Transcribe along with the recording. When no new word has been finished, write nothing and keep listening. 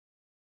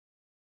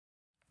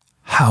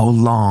How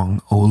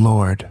long, O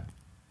Lord?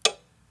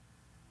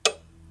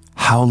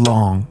 How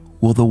long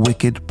will the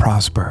wicked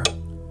prosper?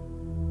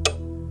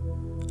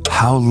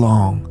 How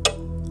long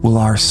will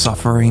our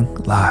suffering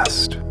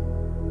last?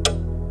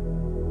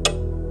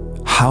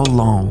 How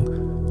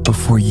long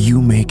before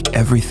you make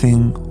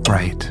everything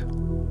right?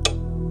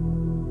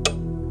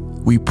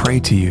 We pray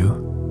to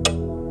you,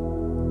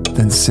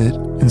 then sit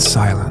in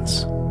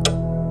silence,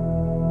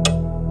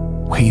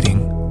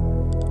 waiting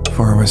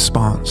for a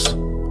response.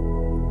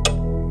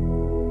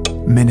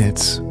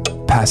 Minutes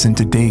pass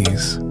into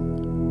days.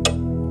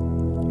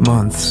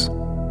 Months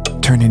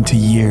turn into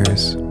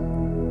years.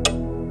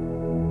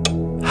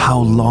 How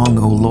long,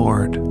 O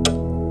Lord?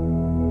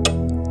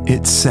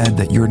 It's said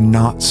that you're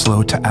not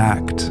slow to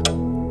act,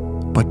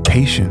 but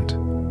patient,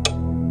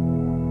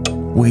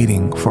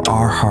 waiting for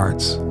our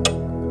hearts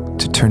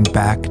to turn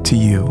back to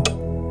you.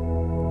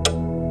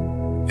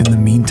 In the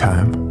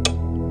meantime,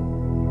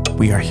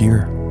 we are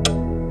here,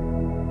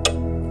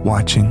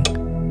 watching,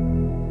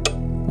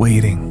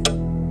 waiting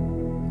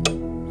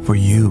for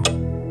you.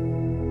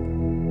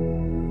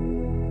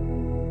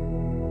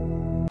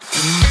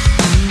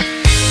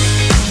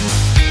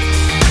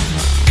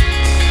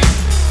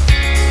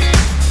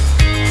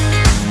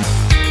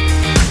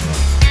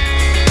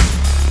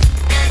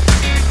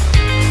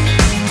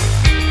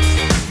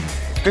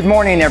 Good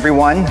morning,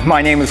 everyone.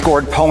 My name is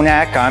Gord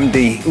Ponak. I'm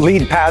the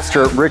lead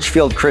pastor at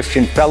Richfield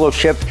Christian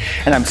Fellowship,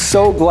 and I'm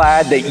so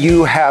glad that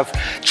you have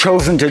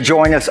chosen to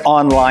join us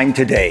online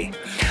today.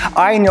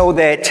 I know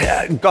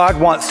that God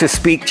wants to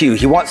speak to you.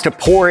 He wants to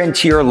pour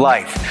into your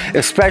life,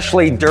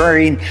 especially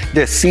during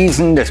this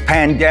season, this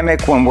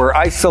pandemic, when we're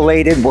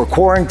isolated, we're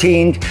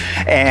quarantined,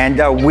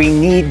 and we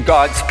need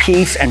God's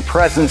peace and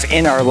presence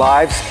in our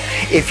lives.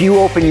 If you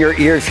open your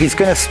ears, He's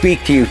going to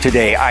speak to you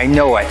today. I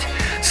know it.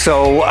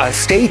 So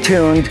stay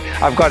tuned.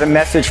 I've got a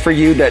message for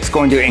you that's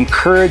going to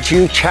encourage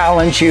you,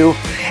 challenge you,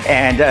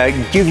 and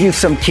give you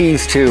some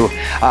keys to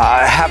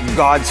have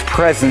God's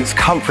presence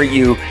comfort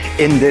you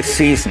in this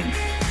season.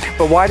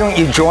 But why don't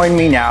you join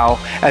me now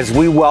as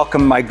we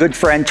welcome my good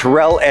friend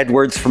Terrell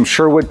Edwards from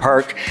Sherwood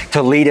Park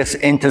to lead us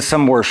into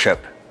some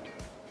worship.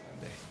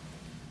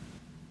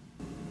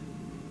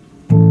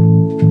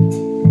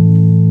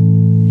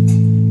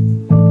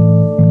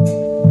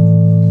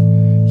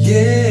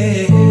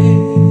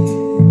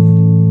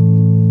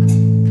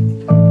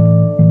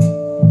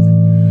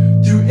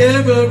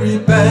 Every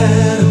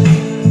battle,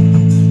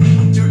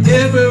 through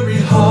every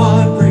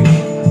heartbreak,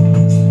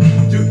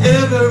 through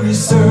every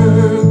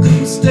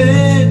circumstance,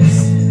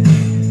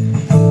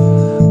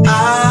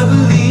 I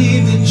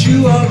believe that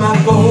you are my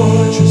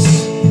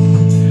fortress,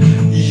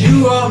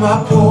 you are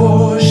my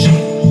portion,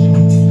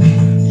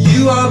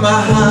 you are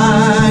my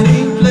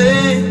hiding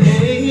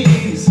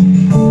place.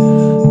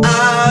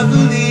 I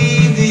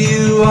believe that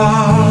you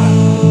are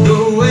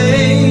the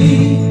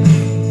way,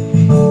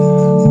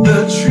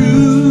 the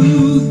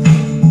truth,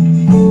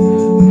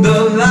 the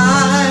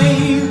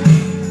light.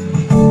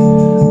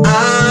 I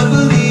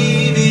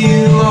believe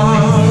you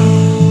are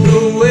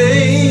the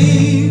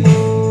way,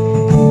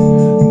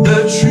 the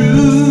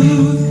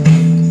truth,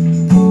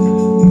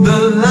 the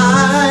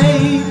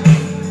light.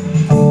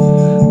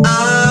 I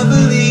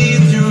believe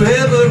through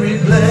every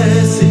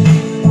blessing,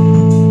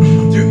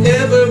 through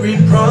every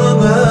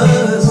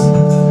promise,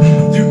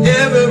 through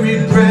every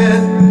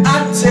breath I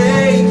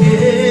take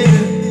it.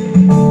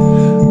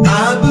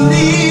 I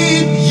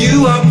believe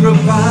you are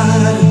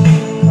provider,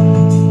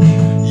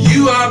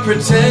 you are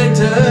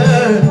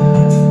protector,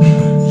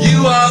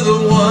 you are the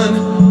one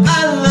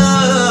I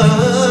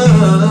love.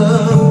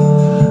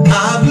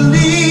 I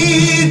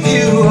believe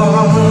you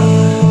are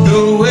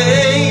the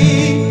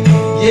way,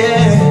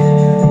 yeah,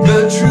 the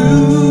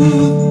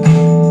truth,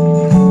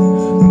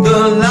 the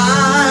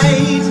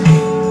light.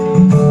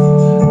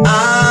 I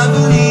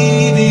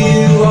believe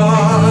you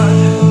are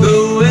the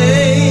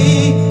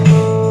way,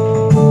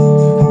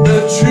 the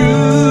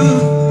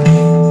truth,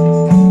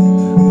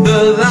 the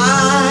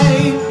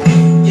light,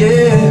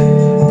 yeah,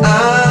 I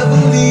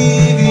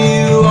believe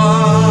you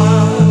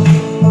are.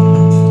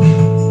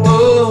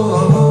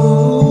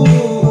 Oh,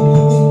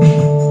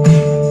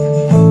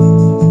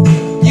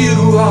 you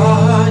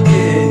are,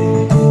 yeah.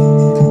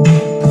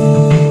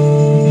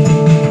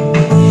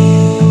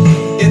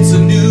 It's a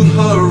new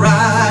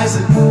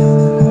horizon,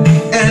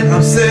 and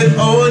I'm set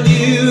on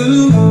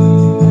you,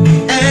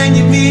 and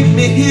you meet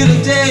me here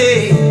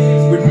today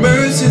with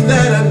mercy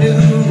that I knew.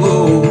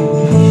 Oh,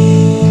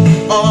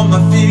 all my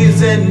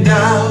fears and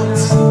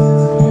doubts,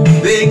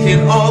 they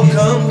can all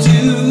come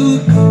to,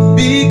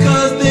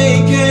 because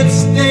they can't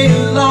stay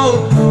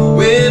long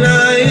when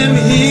I am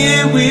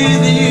here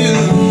with you.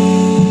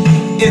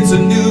 It's a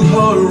new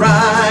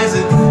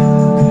horizon,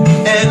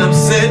 and I'm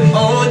set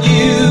on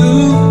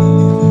you,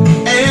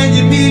 and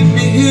you meet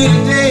me here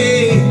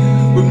today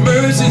with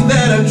mercies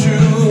that are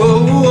true.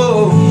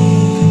 Oh,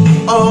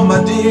 all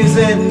my fears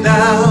and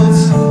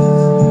doubts,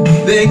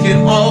 they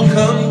can all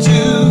come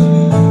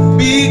to,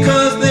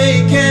 because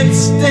they can't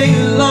stay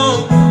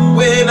long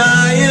when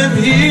I am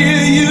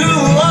here. You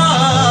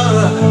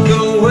are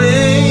the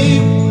way,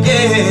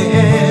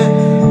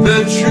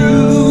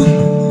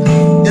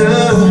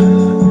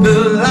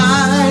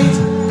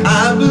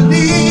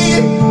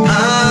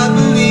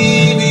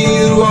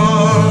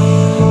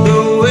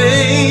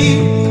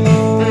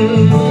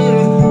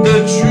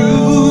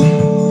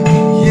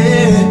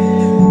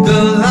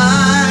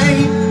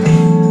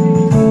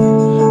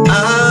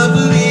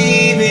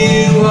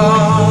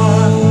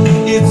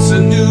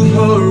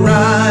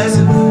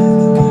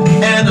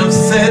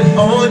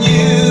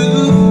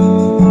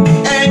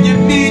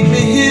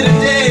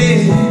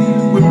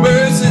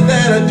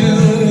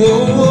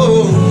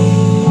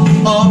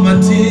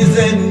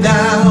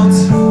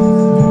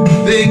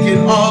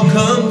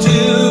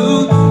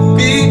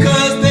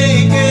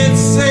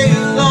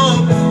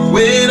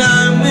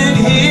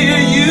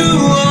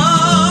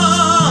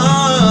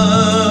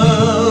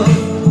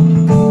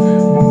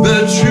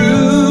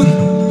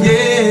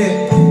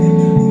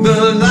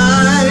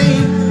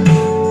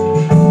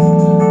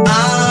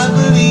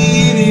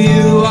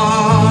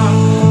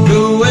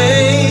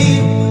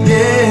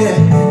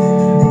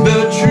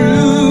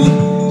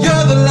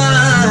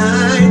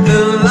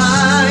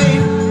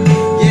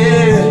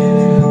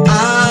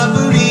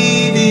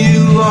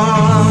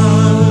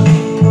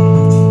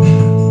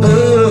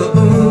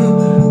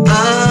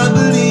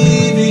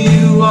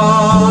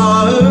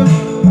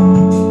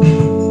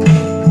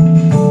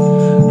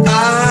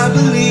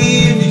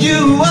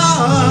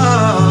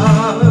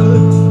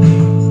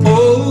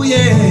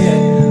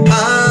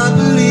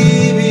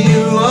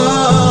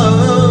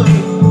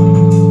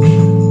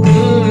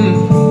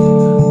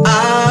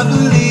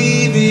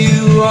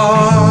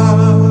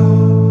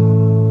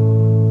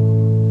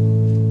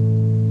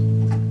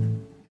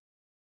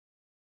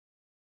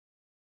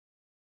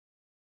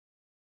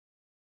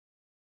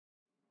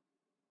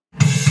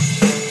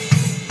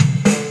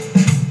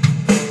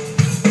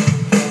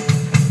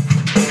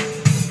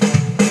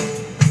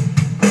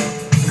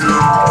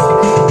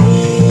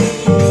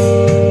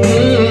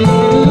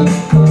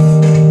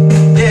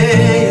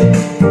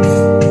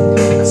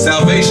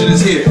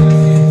 is here.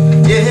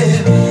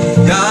 Yeah,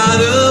 God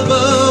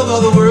above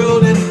all the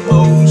world in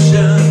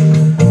motion,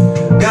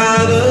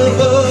 God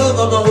above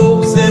all my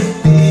hopes and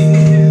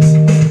fears.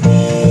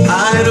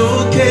 I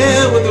don't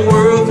care what the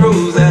world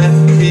throws at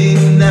me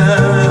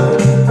now.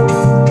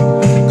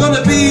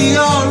 Gonna be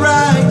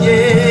alright,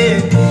 yeah.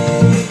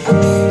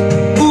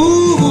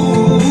 Ooh,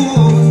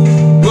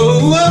 oh,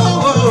 oh,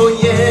 oh,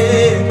 yeah.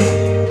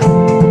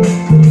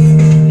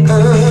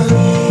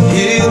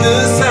 Hear the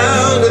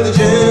sound of the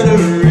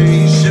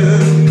generation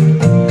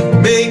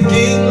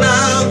making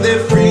loud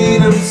their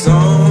freedom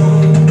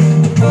song.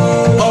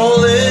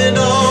 All in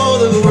all,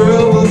 the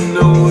world will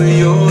know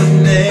your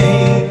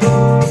name.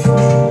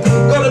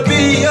 Gonna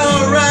be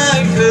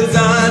alright, 'cause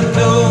I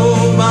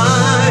know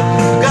my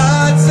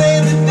God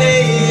saved the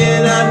day,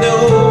 and I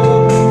know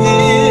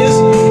His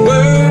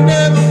word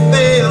never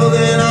failed,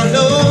 and I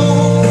know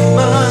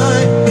my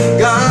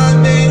God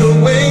made a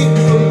way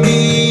for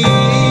me.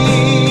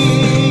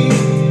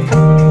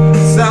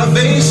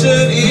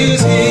 Salvation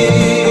is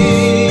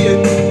here.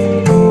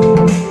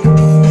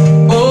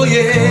 Oh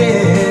yeah.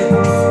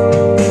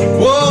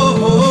 Whoa.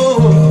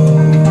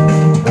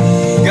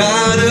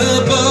 God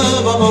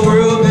above all my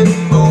world in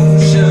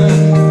motion,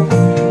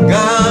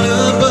 God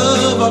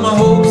above all my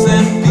hopes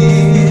and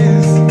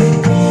fears.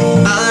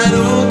 I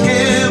don't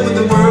care what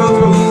the world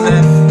throws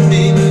at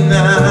me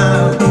now.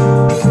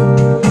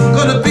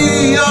 Gonna be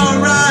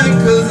alright,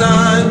 'cause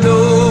I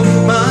know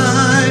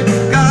my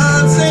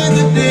God saved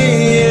the day,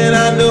 and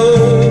I know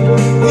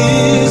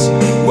His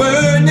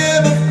word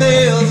never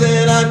fails,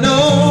 and I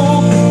know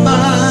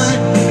my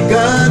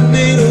God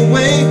made a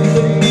way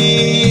for me.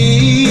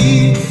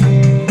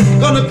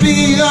 Gonna be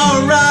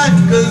alright,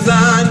 'cause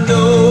I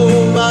know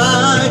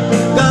my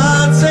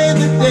God saved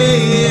the day,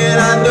 and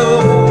I know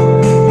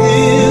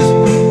His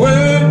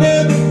word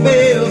never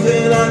fails,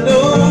 and I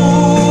know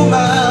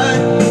my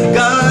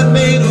God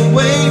made a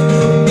way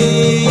for me.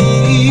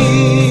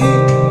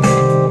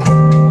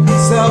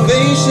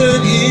 Salvation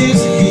is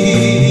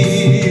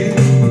here.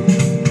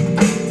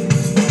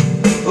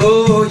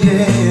 Oh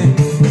yeah.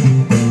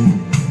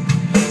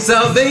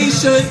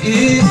 Salvation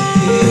is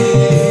here.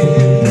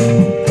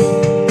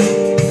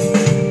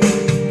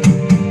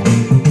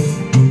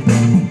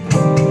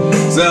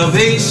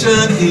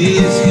 Salvation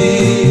is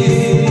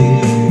here.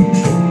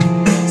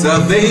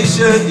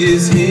 Salvation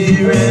is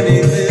here, and He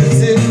lives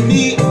in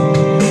me.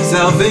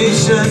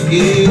 Salvation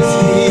is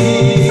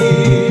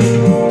here.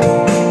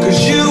 'Cause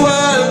you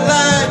are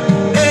alive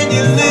and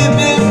you live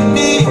in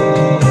me.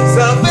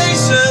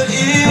 Salvation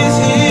is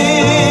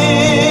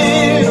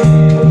here.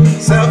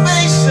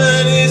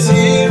 Salvation is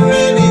here,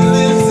 and He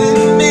lives in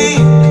me.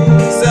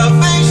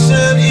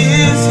 Salvation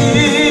is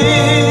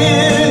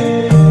here.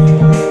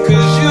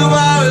 'Cause you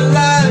are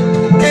alive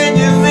and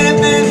you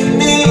live in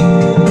me.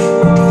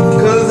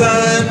 'Cause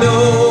I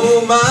know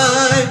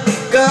my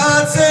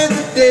God saved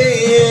the day,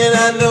 and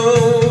I know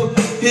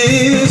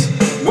His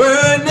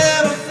word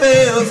never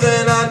fails,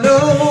 and I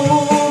know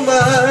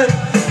my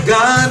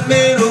God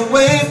made a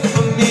way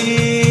for me.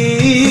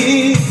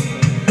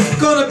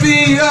 Gonna be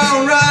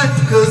alright,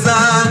 'cause I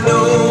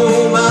know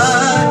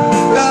my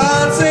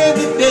God saved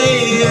the day,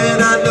 and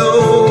I know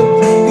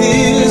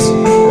His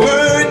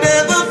word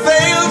never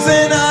fails,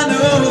 and I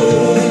know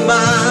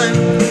my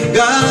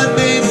God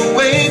made a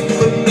way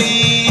for me.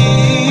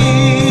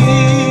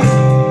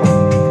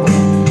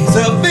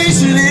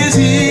 Salvation is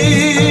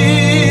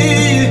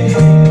here.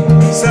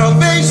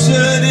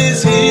 Salvation is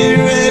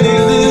here, and He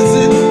lives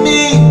in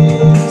me.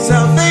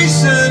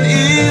 Salvation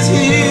is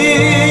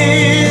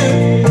here.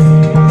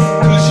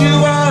 'Cause you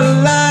are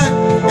alive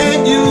and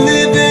you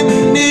live in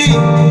me.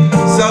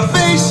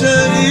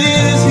 Salvation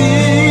is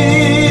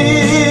here.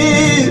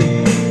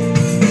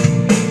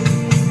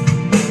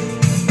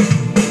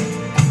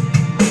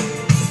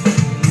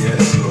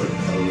 Yes, Lord.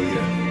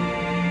 Hallelujah.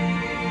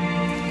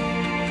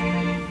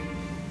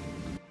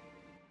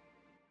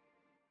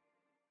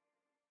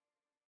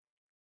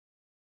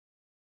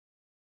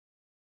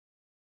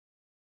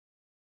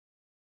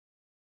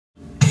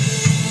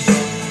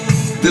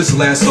 This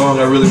last song,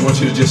 I really want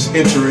you to just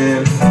enter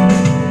in.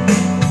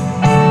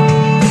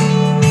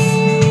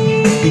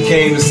 He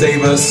came to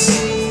save us,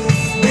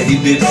 and He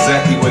did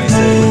exactly what He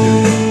said He would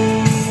do.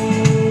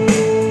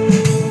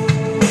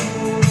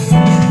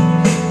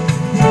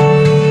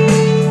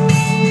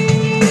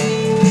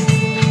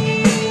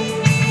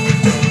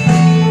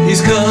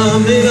 He's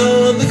coming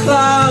on the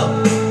cloud.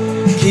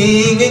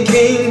 King and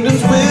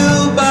kingdoms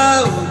will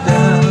bow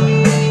down,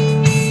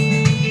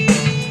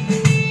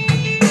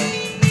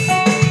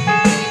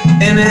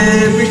 and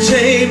every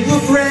chain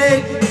will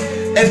break,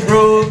 and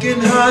broken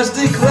hearts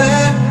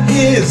declare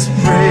His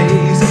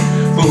praise.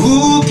 For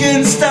who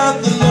can stop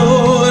the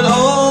Lord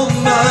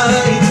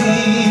Almighty?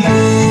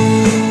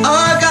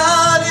 Our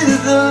God is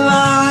the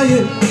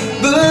Lion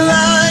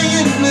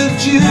of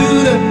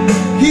Judah.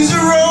 He's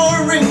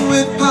roaring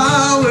with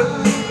power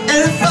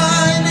and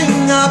fighting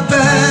our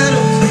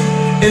battles,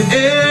 and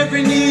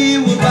every knee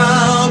will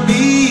bow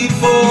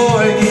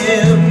before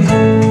Him.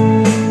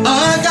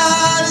 Our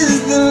God is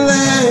the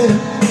Lamb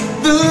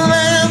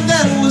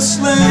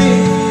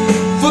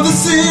for the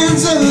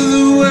sins of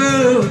the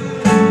world.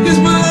 His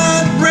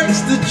blood breaks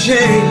the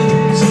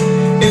chains,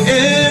 and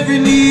every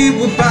knee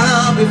will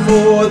bow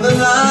before the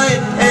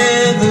Lion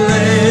and the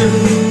Lamb.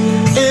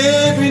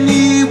 Every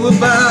knee will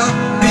bow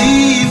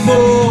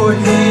before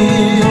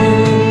him.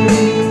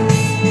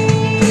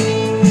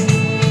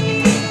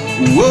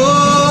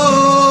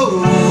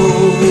 Whoa.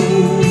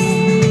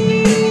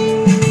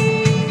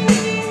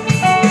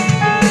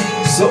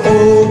 So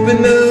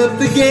open up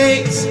the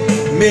gates,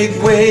 make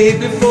way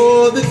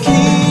before the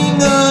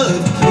King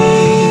of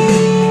Kings.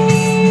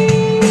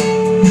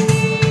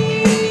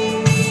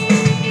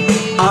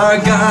 Our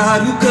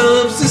God who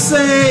comes to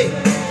save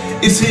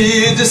is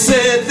here to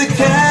set the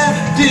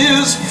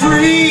captives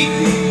free.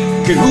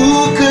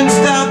 Who can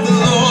stop the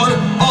Lord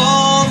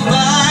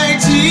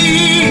Almighty?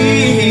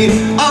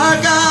 Our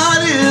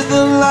God is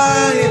the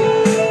Lion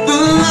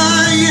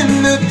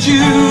of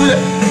Judah.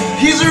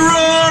 He's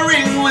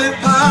roaring with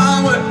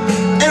power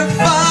and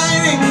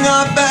fighting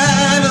our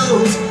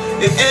battles,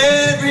 and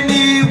every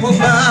knee will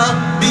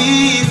bow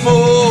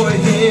before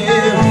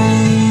him.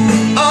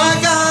 Our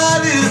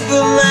God is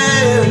the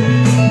Lamb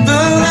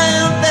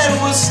that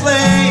was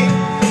slain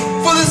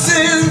for the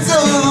sins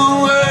of the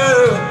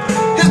world.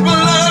 His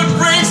blood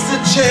breaks the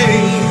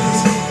chains,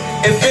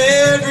 and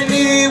every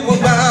knee will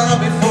bow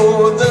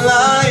before the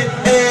Lion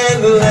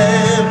and the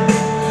Lamb.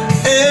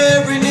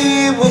 Every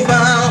knee will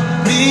bow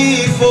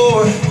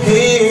before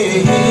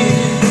him.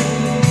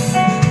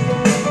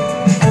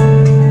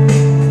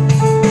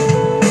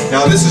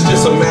 Now this is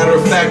just a matter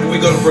of fact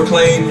we're going to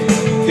proclaim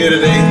here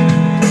today.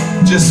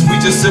 We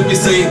just simply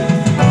say,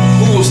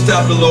 who will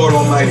stop the Lord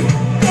Almighty?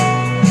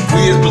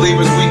 We as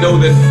believers, we know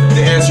that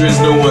the answer is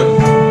no one.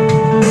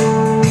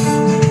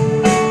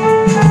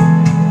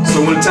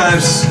 So many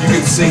times you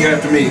can sing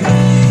after me.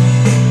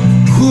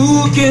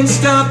 Who can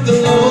stop the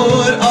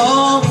Lord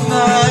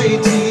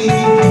Almighty?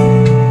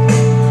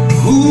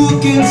 Who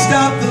can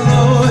stop the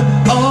Lord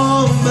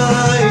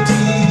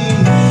Almighty?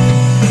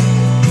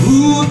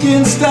 Who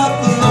can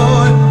stop the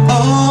Lord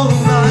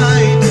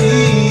Almighty?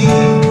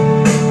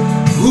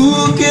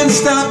 Who can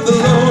stop the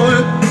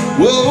Lord?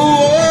 Whoa.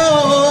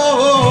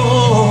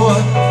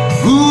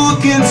 Who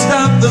can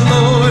stop the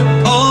Lord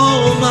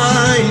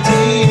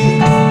Almighty?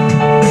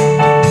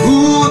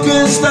 Who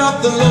can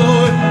stop the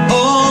Lord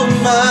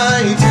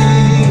Almighty?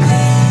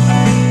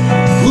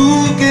 Who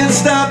can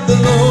stop the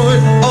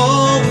Lord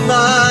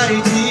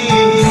Almighty?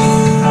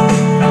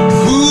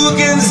 Who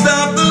can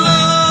stop the Lord?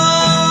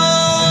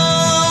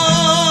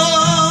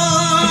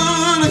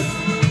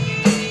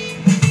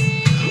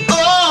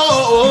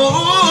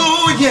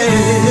 Oh,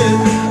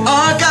 yeah.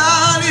 Our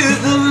God is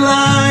the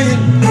Lion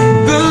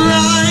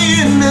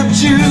of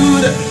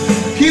Judah.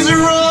 He's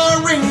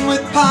roaring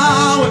with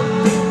power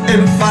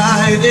and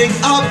fighting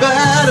our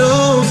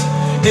battles,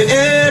 and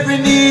every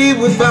knee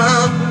will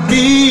bow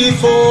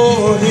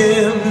before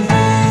him.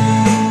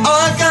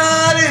 Our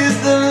God is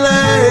the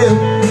Lamb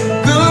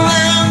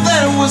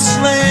that was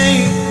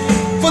slain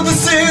for the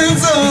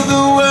sins of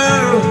the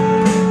world.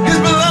 His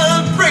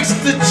blood breaks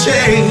the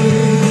chain,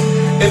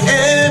 and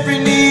every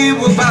knee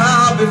will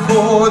bow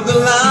before the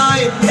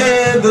Lion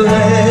and the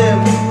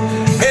Lamb.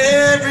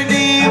 Every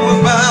knee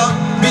will bow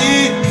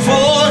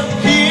before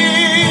him.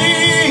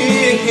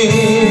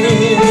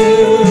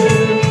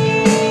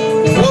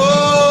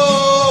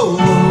 Whoa.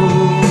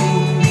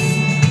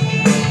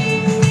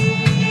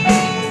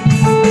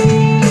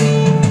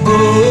 Oh.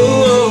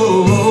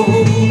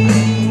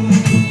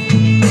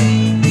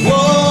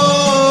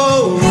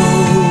 Whoa.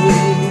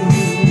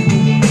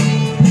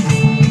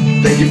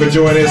 Thank you for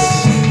joining us.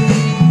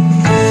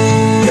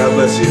 God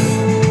bless you.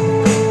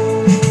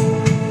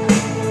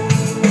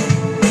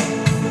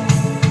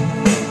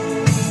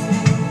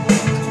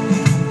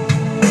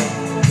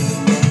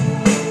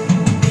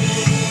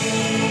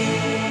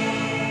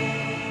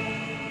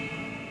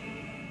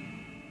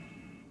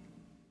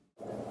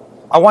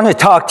 I want to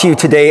talk to you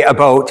today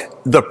about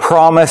the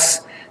promise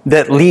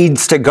that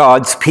leads to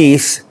God's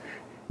peace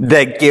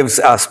that gives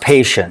us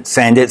patience.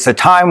 And it's a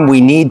time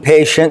we need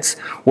patience.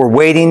 We're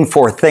waiting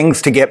for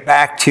things to get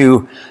back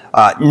to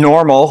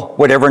normal,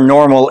 whatever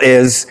normal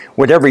is,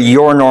 whatever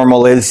your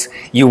normal is,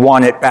 you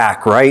want it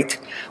back, right?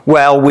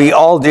 Well, we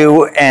all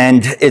do,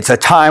 and it's a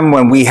time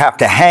when we have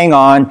to hang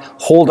on,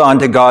 hold on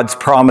to God's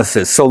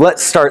promises. So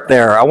let's start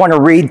there. I want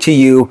to read to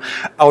you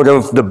out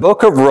of the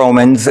book of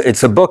Romans.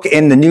 It's a book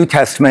in the New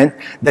Testament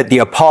that the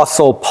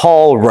Apostle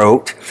Paul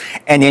wrote.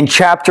 And in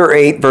chapter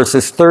 8,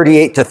 verses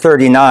 38 to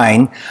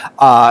 39,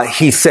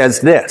 he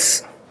says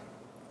this: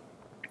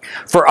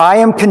 "For I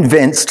am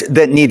convinced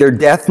that neither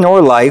death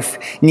nor life,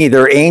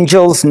 neither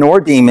angels nor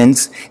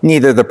demons,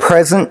 neither the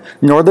present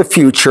nor the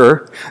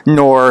future,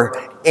 nor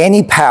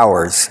any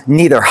powers,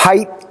 neither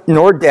height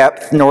nor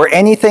depth, nor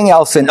anything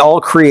else in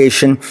all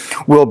creation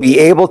will be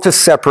able to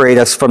separate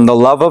us from the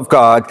love of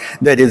God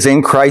that is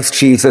in Christ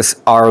Jesus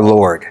our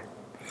Lord."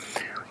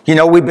 You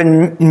know, we've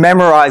been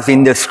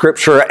memorizing this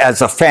scripture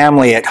as a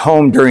family at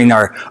home during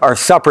our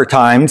supper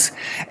times,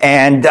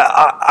 and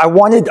I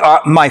wanted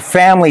my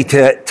family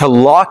to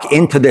lock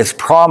into this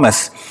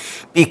promise,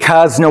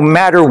 because no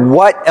matter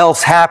what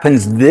else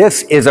happens,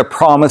 this is a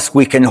promise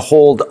we can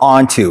hold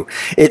on to.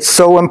 It's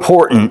so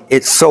important.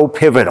 It's so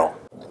pivotal.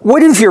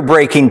 What is your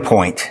breaking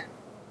point?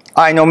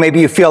 I know maybe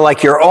you feel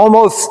like you're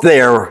almost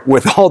there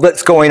with all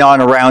that's going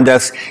on around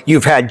us.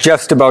 You've had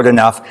just about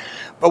enough.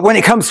 But when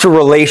it comes to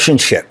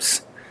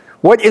relationships,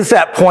 what is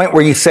that point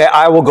where you say,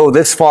 I will go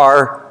this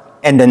far,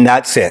 and then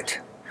that's it?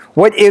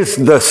 What is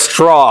the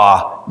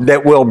straw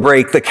that will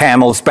break the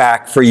camel's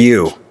back for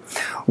you?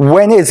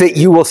 When is it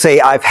you will say,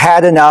 I've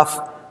had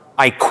enough,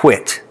 I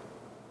quit?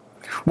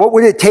 What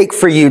would it take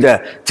for you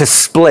to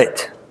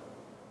split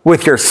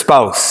with your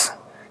spouse,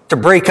 to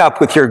break up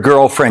with your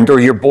girlfriend or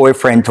your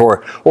boyfriend,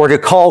 or to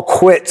call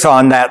quits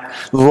on that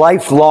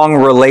lifelong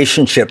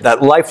relationship,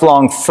 that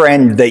lifelong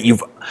friend that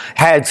you've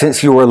had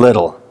since you were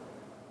little?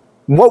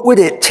 What would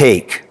it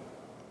take?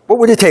 What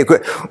would it take?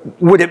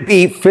 Would it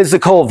be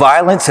physical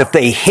violence if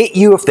they hit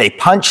you, if they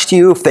punched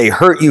you, if they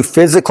hurt you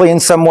physically in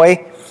some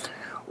way?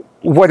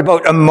 What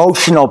about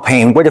emotional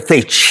pain? What if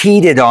they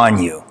cheated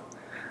on you?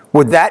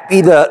 Would that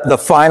be the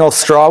final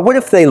straw? What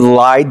if they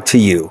lied to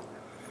you?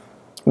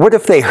 What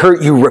if they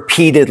hurt you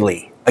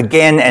repeatedly,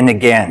 again and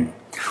again?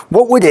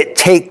 What would it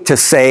take to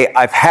say,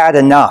 I've had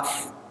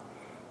enough?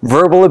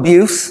 Verbal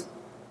abuse?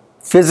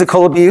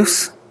 Physical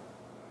abuse?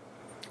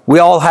 We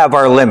all have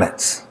our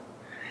limits.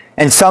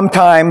 And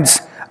sometimes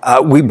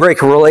we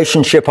break a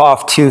relationship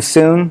off too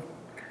soon,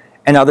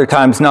 and other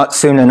times not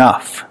soon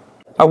enough.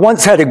 I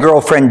once had a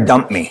girlfriend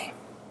dump me.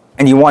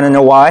 And you want to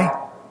know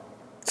why?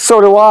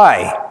 So do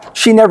I.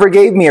 She never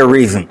gave me a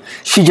reason.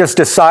 She just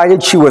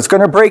decided she was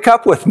going to break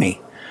up with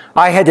me.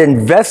 I had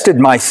invested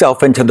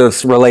myself into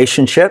this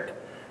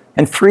relationship,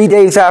 and 3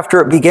 days after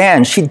it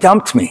began, she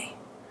dumped me.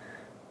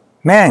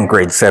 Man,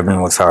 grade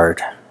 7 was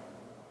hard.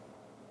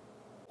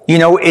 You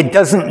know, it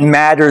doesn't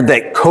matter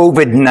that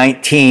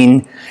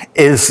COVID-19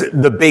 is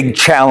the big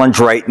challenge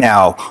right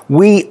now.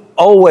 We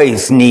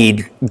always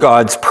need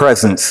God's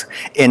presence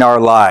in our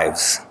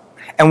lives.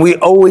 And we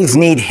always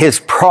need His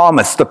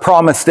promise, the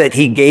promise that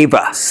He gave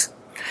us.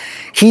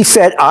 He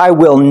said, I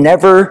will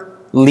never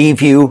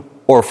leave you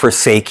or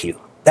forsake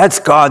you. That's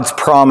God's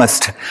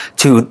promise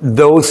to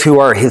those who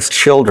are His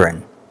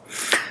children.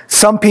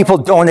 Some people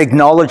don't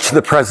acknowledge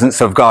the presence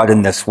of God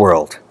in this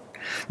world.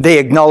 They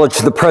acknowledge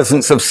the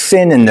presence of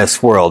sin in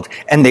this world,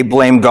 and they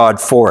blame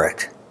God for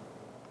it.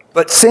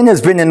 But sin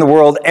has been in the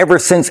world ever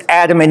since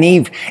Adam and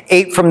Eve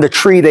ate from the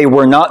tree they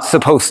were not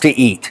supposed to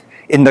eat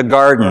in the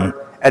garden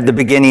at the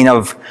beginning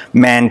of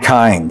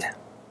mankind.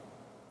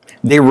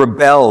 They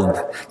rebelled.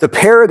 The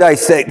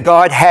paradise that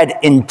God had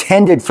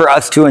intended for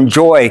us to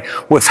enjoy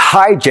was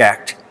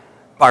hijacked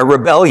by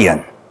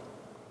rebellion.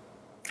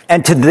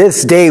 And to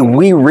this day,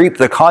 we reap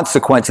the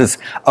consequences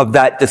of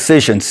that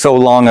decision so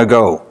long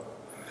ago.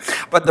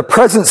 But the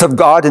presence of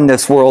God in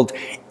this world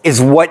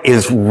is what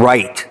is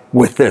right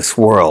with this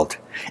world.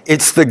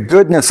 It's the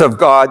goodness of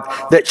God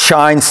that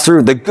shines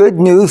through. The good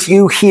news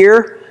you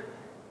hear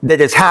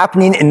that is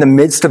happening in the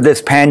midst of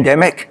this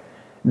pandemic,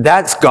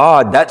 that's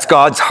God. That's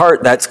God's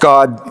heart. That's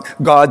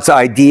God's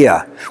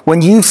idea.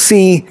 When you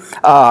see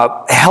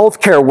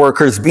healthcare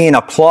workers being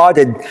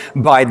applauded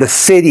by the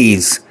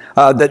cities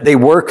that they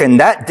work in,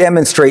 that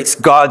demonstrates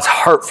God's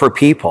heart for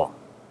people.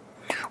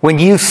 When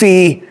you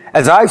see,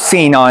 as I've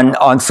seen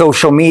on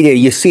social media,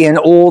 you see an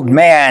old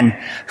man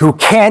who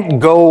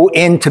can't go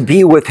in to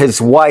be with his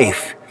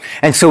wife,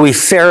 and so he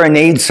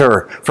serenades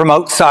her from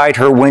outside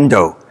her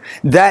window.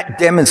 That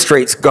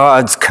demonstrates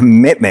God's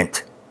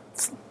commitment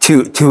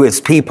to His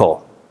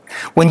people.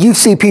 When you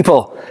see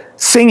people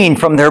singing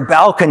from their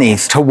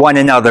balconies to one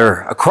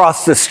another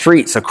across the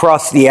streets,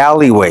 across the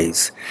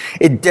alleyways,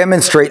 it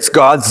demonstrates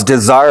God's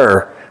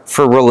desire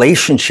for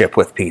relationship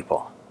with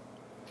people.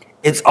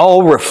 It's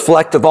all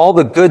reflective. All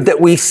the good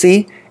that we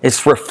see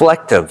is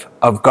reflective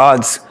of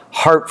God's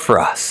heart for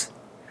us.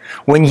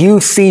 When you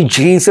see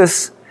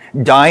Jesus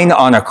dying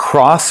on a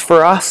cross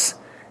for us,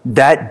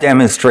 that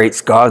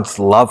demonstrates God's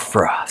love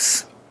for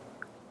us.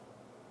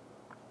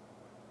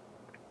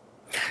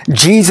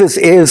 Jesus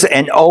is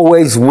and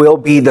always will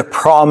be the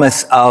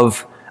promise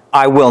of,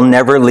 I will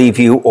never leave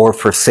you or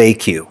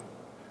forsake you.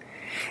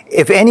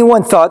 If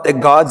anyone thought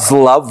that God's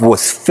love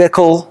was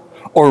fickle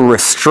or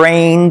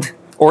restrained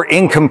or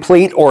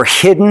incomplete or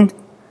hidden,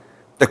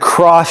 the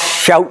cross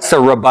shouts a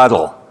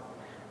rebuttal.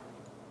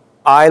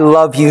 I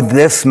love you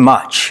this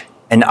much,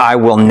 and I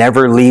will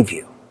never leave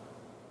you.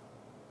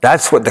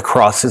 That's what the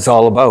cross is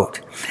all about.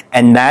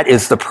 And that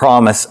is the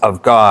promise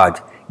of God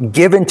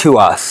given to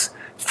us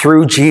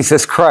through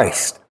Jesus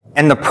Christ.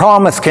 And the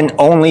promise can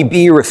only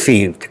be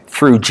received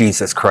through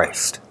Jesus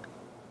Christ.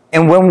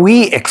 And when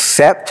we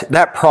accept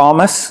that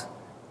promise,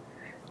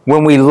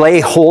 when we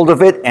lay hold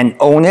of it and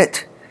own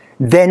it,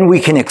 then we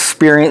can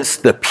experience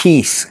the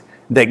peace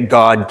that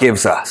God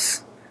gives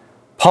us.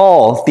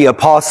 Paul, the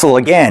apostle,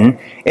 again,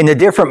 in a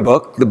different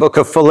book, the book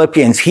of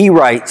Philippians, he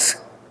writes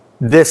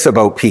this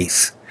about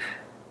peace.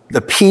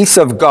 The peace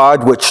of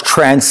God, which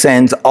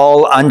transcends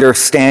all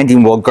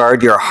understanding, will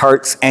guard your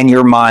hearts and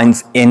your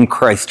minds in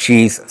Christ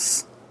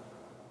Jesus.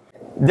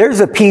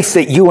 There's a peace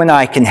that you and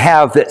I can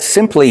have that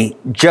simply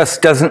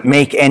just doesn't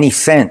make any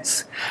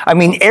sense. I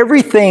mean,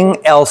 everything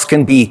else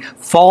can be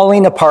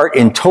falling apart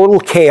in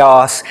total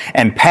chaos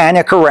and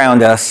panic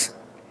around us,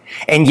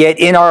 and yet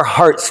in our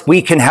hearts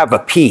we can have a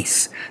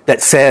peace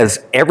that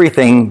says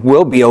everything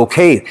will be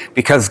okay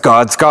because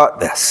God's got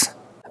this.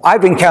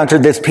 I've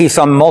encountered this peace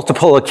on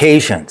multiple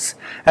occasions,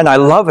 and I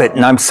love it,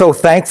 and I'm so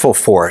thankful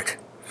for it.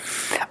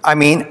 I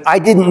mean, I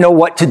didn't know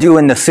what to do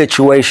in the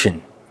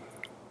situation.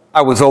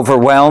 I was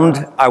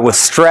overwhelmed, I was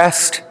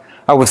stressed,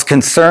 I was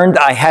concerned,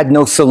 I had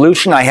no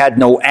solution, I had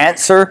no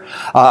answer.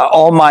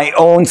 All my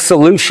own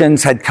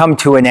solutions had come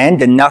to an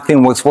end and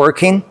nothing was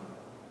working.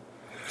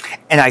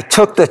 And I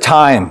took the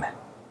time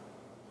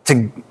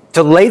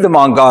to lay them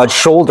on God's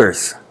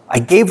shoulders. I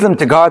gave them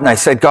to God and I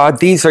said, God,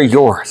 these are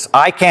yours.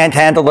 I can't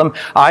handle them.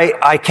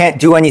 I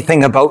can't do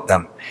anything about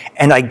them.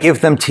 And I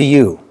give them to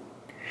you.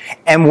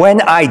 And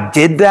when I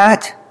did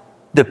that,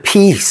 the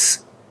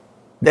peace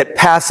that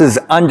passes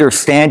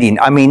understanding,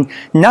 I mean,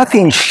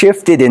 nothing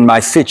shifted in my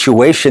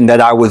situation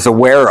that I was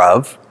aware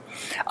of.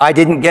 I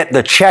didn't get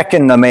the check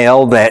in the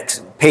mail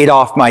that paid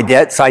off my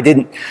debts. I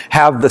didn't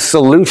have the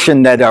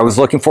solution that I was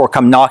looking for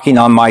come knocking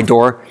on my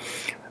door.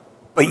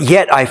 But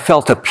yet I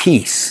felt a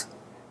peace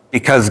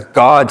because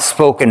God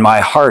spoke in my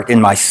heart, in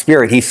my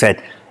spirit. He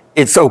said,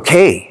 it's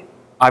okay.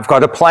 I've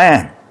got a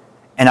plan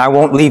and I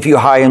won't leave you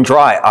high and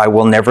dry. I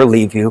will never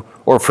leave you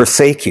or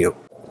forsake you.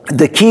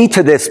 The key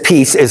to this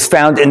peace is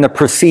found in the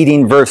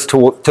preceding verse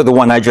to the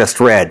one I just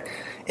read.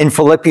 In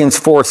Philippians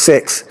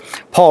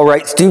 4:6, Paul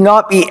writes, do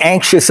not be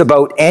anxious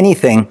about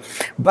anything,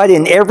 but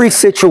in every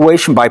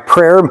situation by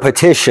prayer and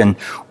petition,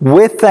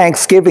 with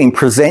thanksgiving,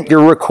 present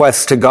your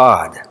requests to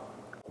God.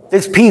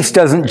 This peace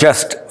doesn't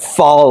just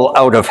fall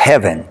out of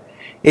heaven.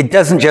 It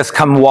doesn't just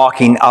come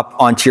walking up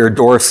onto your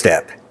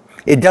doorstep.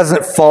 It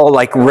doesn't fall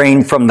like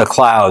rain from the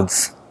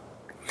clouds.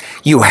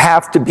 You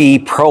have to be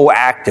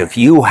proactive.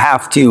 You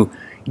have to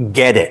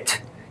get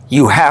it.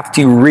 You have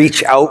to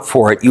reach out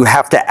for it. You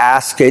have to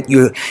ask it.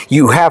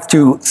 You have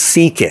to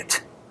seek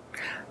it.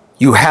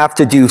 You have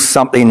to do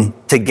something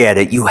to get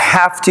it. You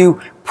have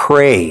to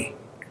pray.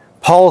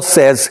 Paul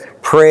says,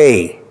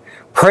 pray.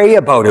 Pray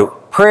about it.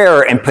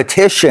 Prayer and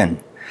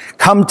petition.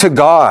 Come to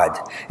God.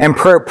 And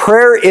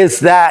prayer is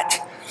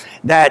that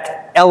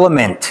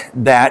element,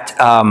 that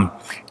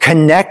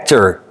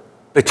connector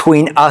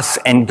between us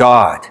and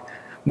God.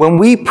 When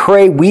we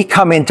pray, we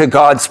come into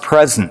God's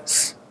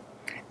presence.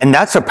 And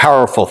that's a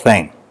powerful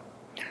thing.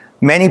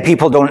 Many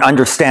people don't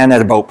understand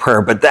that about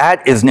prayer, but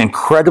that is an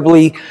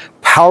incredibly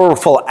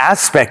powerful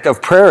aspect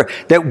of prayer,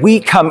 that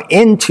we come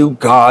into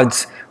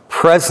God's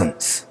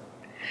presence.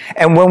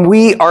 And when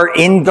we are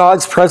in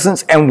God's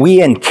presence and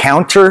we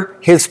encounter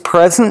His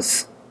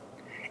presence,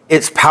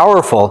 it's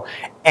powerful.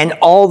 And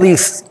all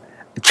these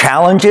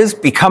challenges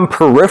become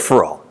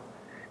peripheral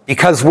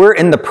because we're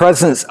in the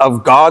presence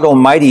of God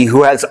Almighty,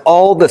 who has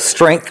all the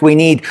strength we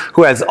need,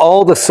 who has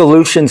all the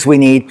solutions we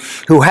need,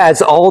 who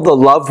has all the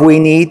love we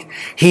need.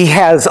 He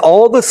has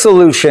all the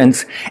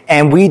solutions,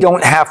 and we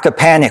don't have to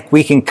panic.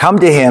 We can come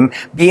to Him,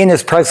 be in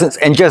His presence,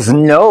 and just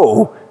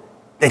know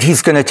that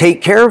He's going to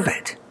take care of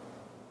it.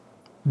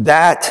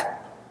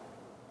 That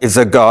is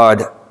a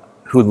God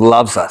who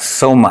loves us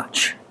so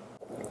much.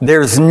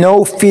 There's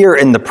no fear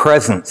in the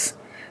presence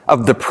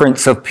of the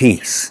Prince of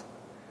Peace.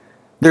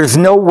 There's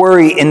no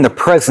worry in the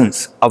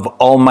presence of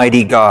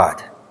Almighty God.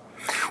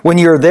 When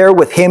you're there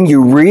with Him,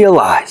 you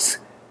realize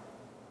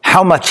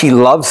how much He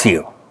loves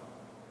you.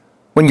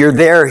 When you're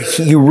there,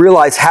 you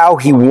realize how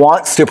He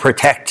wants to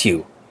protect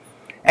you.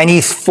 And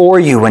He's for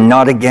you and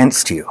not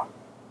against you.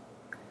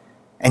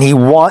 And He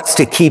wants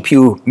to keep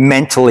you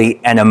mentally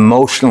and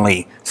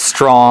emotionally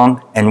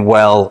strong and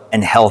well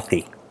and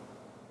healthy.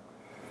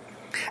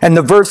 And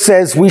the verse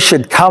says we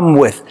should come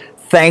with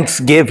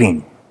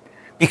thanksgiving.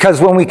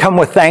 Because when we come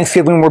with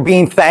thanksgiving, we're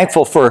being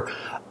thankful for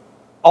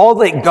all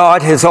that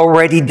God has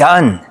already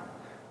done.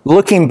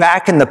 Looking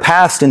back in the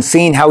past and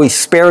seeing how He's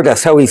spared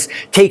us, how He's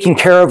taken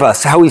care of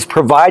us, how He's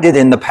provided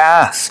in the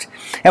past.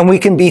 And we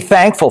can be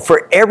thankful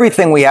for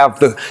everything we have,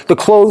 the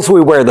clothes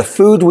we wear, the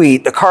food we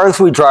eat, the cars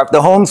we drive,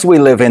 the homes we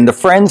live in, the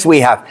friends we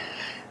have.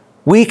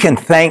 We can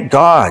thank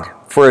God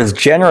for His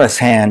generous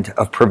hand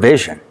of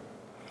provision.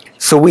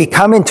 So we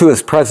come into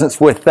His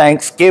presence with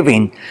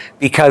thanksgiving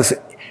because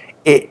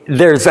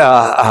there's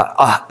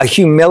a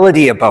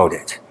humility about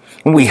it.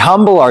 And we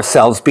humble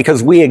ourselves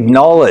because we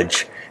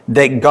acknowledge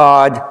that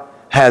God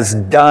has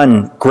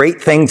done great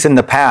things in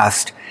the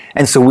past.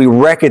 And so we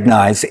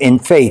recognize in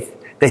faith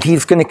that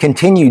He's going to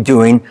continue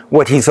doing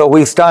what He's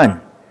always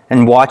done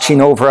and watching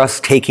over us,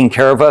 taking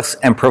care of us,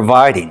 and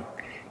providing.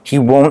 He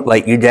won't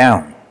let you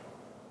down.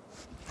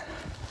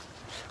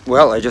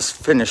 Well, I just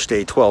finished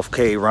a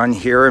 12K run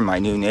here in my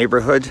new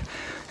neighborhood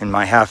in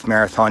my half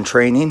marathon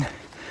training.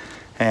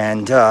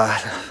 And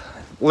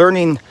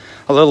learning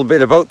a little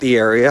bit about the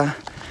area,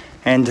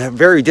 and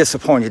very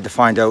disappointed to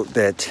find out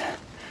that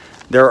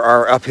there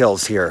are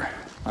uphills here.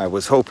 I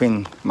was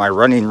hoping my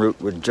running route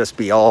would just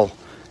be all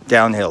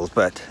downhill,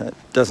 but it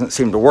doesn't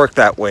seem to work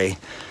that way.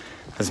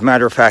 As a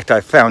matter of fact, I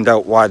found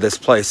out why this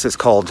place is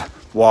called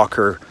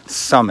Walker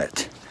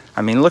Summit.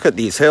 I mean, look at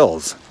these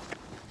hills.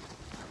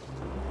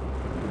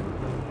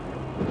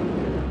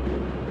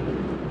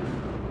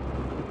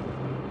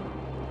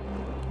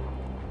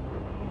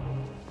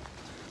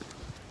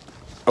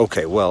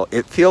 Okay, well,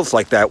 it feels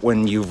like that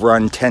when you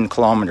run 10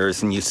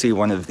 kilometers and you see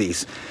one of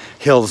these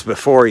hills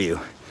before you.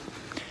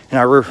 And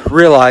I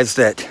realized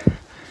that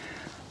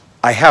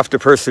I have to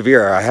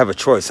persevere. I have a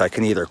choice. I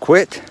can either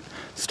quit,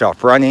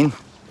 stop running,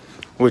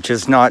 which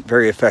is not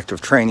very effective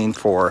training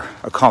for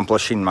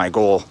accomplishing my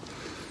goal,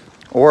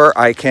 or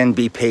I can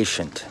be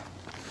patient.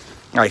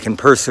 I can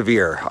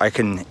persevere. I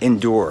can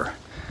endure.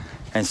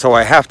 And so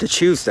I have to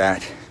choose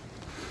that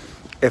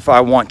if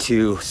I want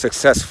to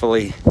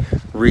successfully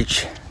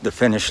reach the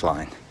finish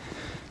line.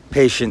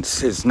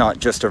 Patience is not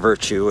just a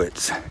virtue,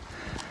 it's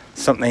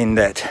something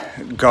that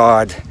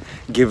God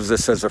gives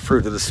us as a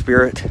fruit of the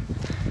Spirit.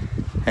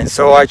 And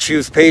so I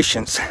choose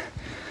patience.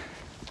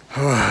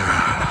 Do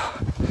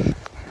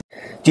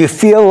you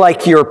feel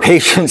like your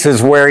patience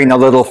is wearing a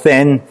little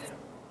thin?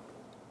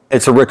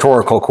 It's a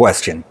rhetorical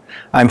question.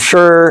 I'm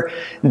sure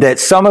that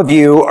some of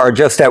you are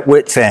just at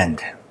wit's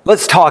end.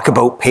 Let's talk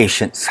about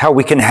patience, how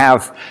we can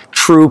have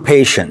true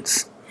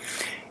patience.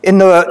 In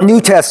the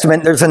New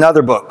Testament, there's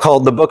another book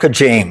called the Book of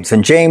James,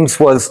 and James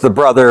was the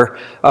brother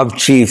of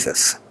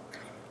Jesus.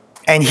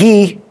 And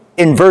he,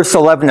 in verse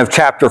 11 of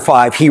chapter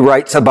 5, he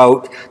writes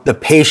about the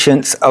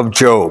patience of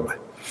Job.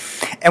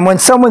 And when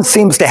someone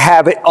seems to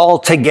have it all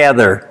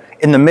together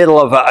in the middle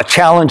of a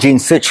challenging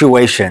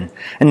situation,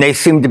 and they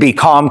seem to be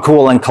calm,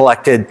 cool, and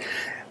collected,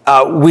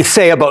 we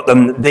say about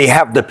them, they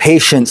have the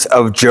patience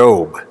of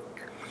Job.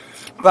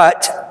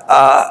 But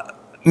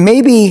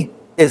maybe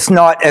it's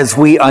not as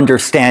we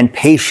understand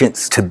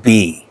patience to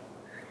be.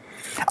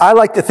 I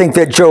like to think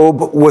that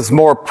Job was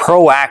more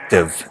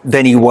proactive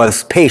than he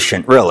was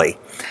patient, really.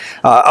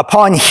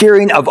 Upon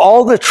hearing of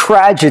all the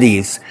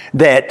tragedies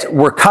that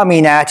were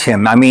coming at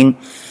him, I mean,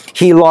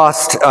 he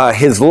lost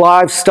his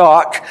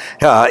livestock,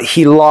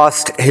 he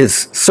lost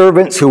his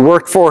servants who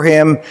worked for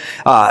him,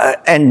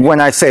 and when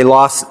I say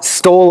lost,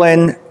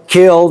 stolen,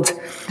 killed,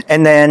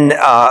 and then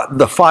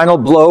the final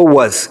blow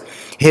was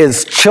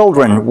his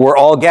children were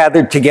all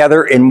gathered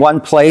together in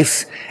one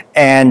place,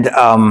 and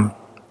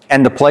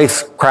the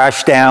place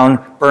crashed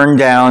down, burned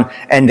down,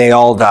 and they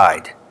all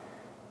died.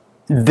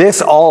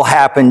 This all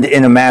happened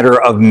in a matter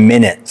of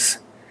minutes,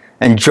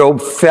 and Job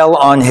fell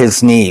on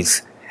his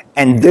knees.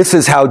 And this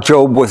is how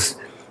Job was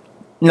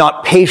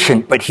not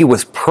patient, but he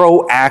was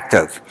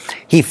proactive.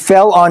 He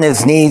fell on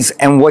his knees,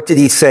 and what did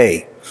he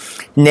say?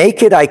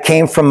 Naked I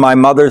came from my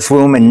mother's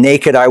womb, and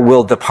naked I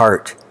will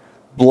depart.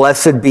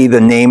 Blessed be the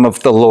name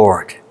of the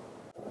Lord.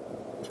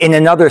 In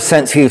another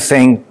sense, he was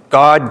saying,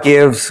 God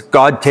gives,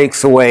 God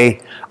takes away.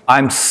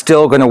 I'm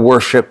still going to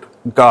worship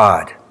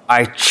God.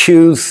 I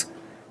choose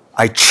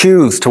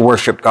to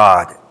worship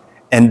God.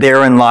 And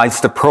therein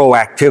lies the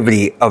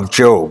proactivity of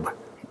Job.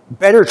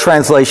 Better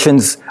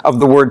translations of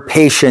the word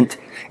patient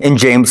in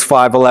James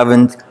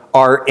 5:11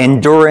 are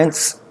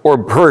endurance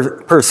or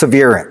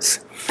perseverance.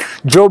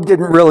 Job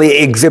didn't really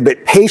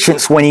exhibit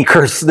patience when he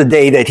cursed the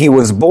day that he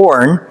was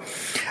born,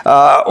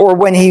 or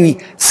when he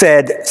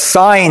said,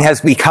 sighing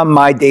has become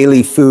my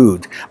daily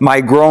food. My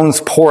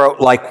groans pour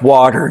out like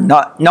water,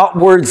 not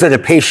words that a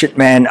patient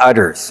man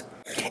utters.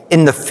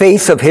 In the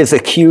face of his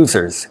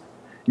accusers,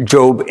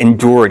 Job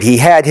endured. He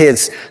had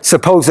his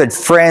supposed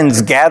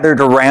friends gathered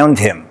around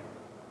him,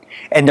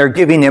 and they're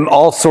giving him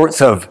all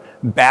sorts of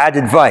bad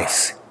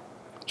advice.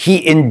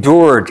 He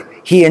endured.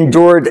 He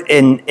endured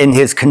in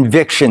his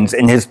convictions,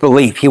 in his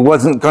belief. He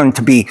wasn't going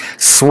to be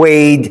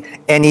swayed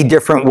any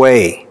different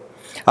way.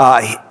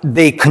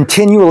 They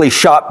continually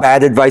shot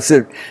bad advice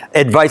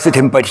at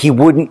him, but he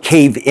wouldn't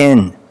cave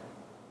in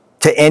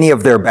to any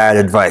of their bad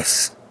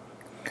advice.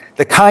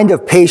 The kind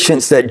of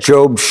patience that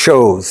Job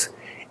shows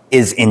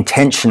is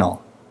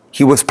intentional.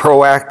 He was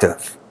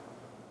proactive.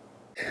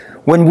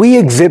 When we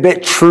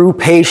exhibit true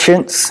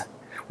patience,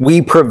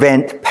 we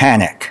prevent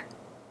panic.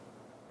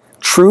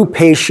 True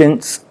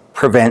patience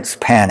prevents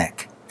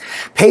panic.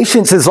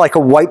 Patience is like a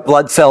white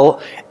blood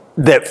cell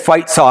that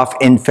fights off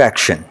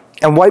infection.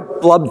 And white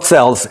blood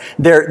cells,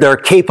 they're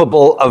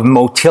capable of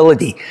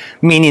motility,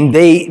 meaning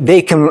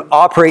they can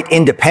operate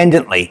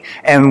independently.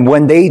 And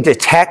when they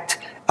detect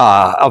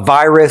a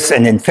virus,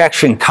 an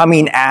infection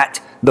coming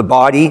at the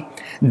body,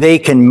 they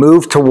can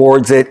move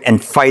towards it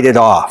and fight it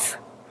off.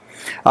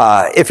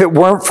 If it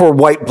weren't for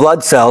white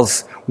blood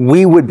cells,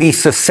 we would be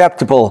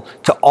susceptible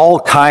to all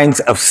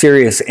kinds of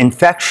serious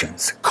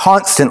infections,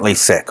 constantly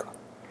sick.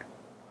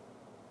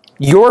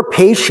 Your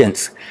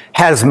patience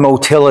has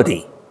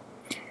motility.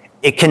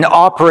 It can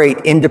operate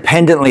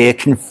independently. It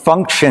can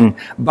function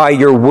by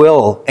your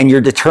will and your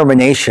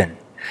determination,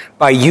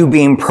 by you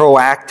being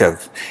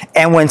proactive.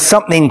 And when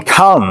something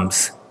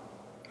comes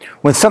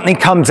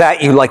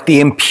at you, like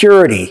the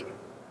impurity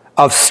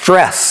of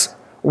stress,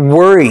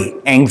 worry,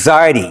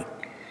 anxiety,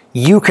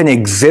 you can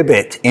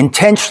exhibit,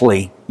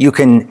 intentionally, you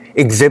can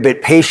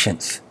exhibit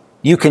patience.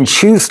 You can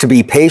choose to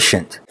be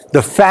patient.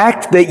 The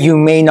fact that you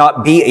may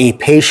not be a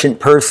patient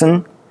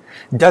person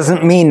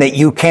doesn't mean that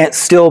you can't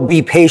still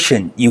be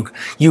patient.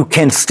 You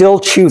can still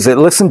choose it.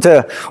 Listen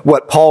to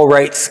what Paul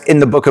writes in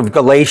the book of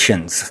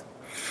Galatians.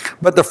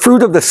 But the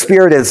fruit of the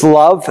Spirit is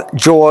love,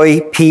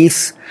 joy,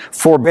 peace,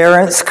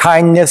 forbearance,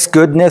 kindness,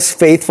 goodness,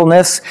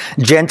 faithfulness,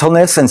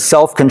 gentleness, and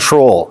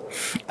self-control.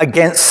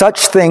 Against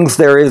such things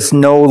there is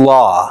no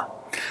law.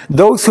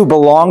 Those who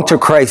belong to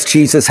Christ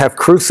Jesus have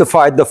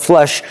crucified the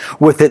flesh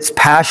with its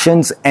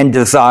passions and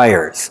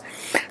desires.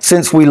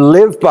 Since we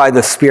live by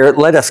the Spirit,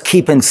 let us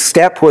keep in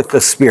step with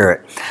the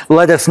Spirit.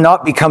 Let us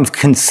not become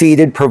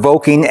conceited,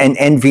 provoking, and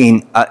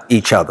envying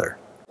each other.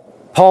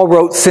 Paul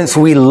wrote, since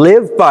we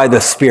live by the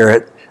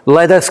Spirit,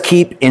 let us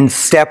keep in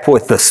step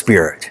with the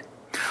Spirit.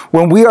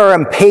 When we are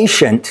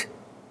impatient,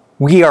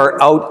 we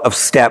are out of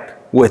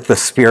step with the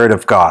Spirit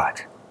of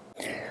God.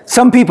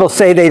 Some people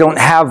say they don't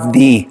have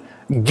the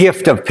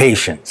gift of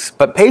patience,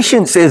 but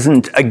patience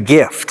isn't a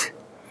gift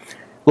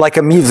like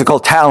a musical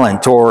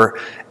talent or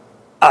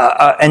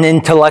an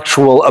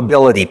intellectual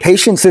ability.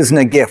 Patience isn't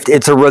a gift.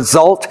 It's a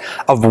result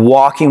of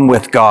walking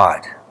with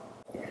God.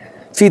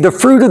 See, the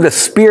fruit of the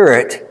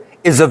Spirit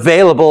is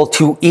available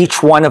to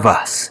each one of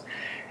us.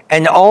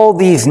 And all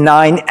these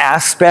 9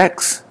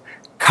 aspects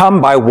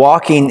come by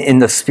walking in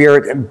the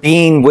Spirit,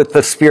 being with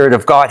the Spirit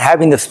of God,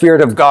 having the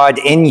Spirit of God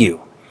in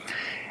you.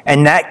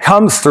 And that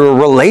comes through a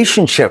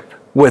relationship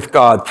with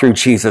God through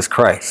Jesus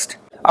Christ.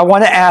 I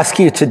want to ask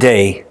you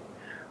today,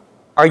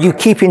 are you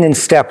keeping in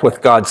step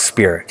with God's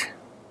Spirit?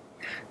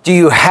 Do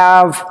you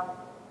have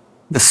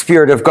the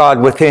Spirit of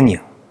God within you?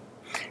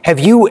 Have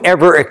you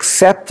ever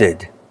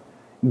accepted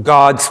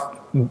God's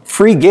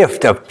free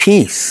gift of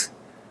peace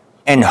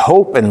and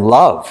hope and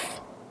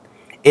love?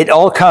 It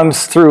all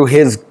comes through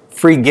his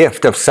free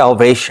gift of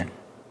salvation.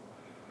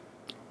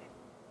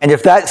 And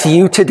if that's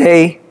you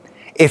today,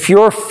 if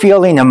you're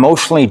feeling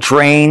emotionally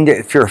drained,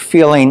 if you're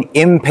feeling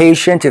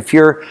impatient, if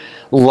you're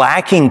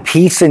lacking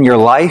peace in your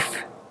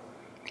life,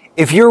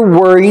 if you're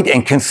worried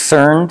and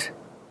concerned,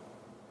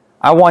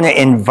 I want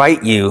to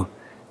invite you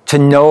to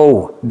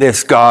know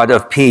this God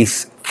of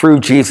peace through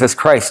Jesus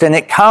Christ. And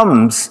it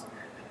comes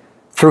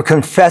through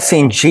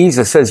confessing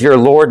Jesus as your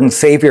Lord and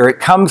Savior. It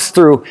comes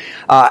through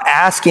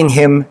asking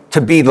him to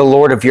be the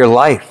Lord of your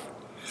life.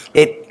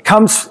 It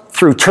comes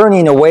through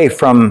turning away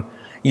from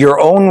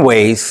your own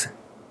ways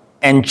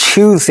and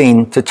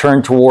choosing to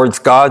turn towards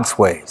God's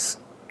ways.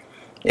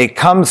 It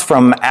comes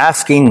from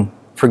asking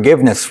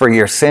forgiveness for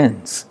your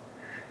sins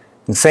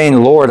and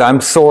saying, Lord, I'm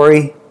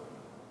sorry,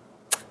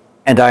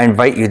 and I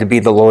invite you to be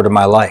the Lord of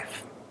my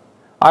life.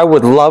 I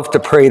would love to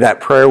pray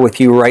that prayer with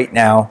you right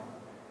now.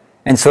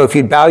 And so if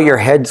you'd bow your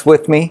heads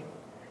with me,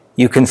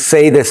 you can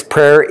say this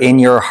prayer in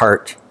your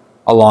heart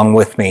along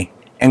with me.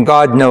 And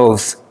God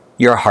knows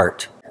your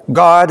heart.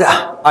 God,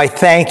 I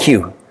thank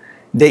you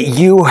that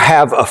you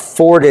have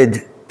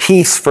afforded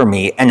peace for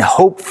me and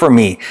hope for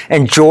me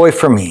and joy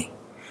for me.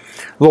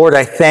 Lord,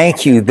 I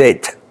thank you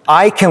that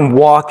I can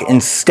walk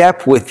in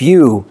step with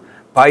you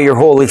by your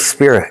Holy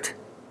Spirit.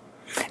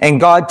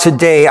 And God,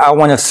 today I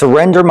want to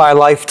surrender my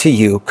life to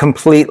you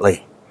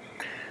completely.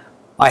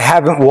 I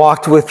haven't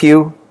walked with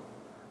you.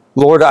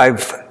 Lord,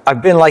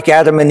 I've been like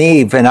Adam and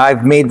Eve, and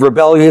I've made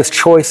rebellious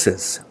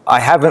choices.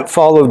 I haven't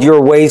followed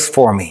your ways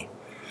for me.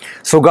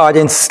 So God,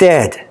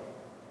 instead,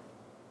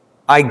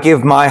 I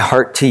give my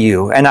heart to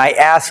you, and I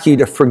ask you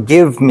to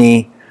forgive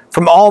me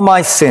from all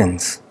my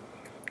sins.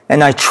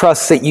 And I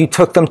trust that you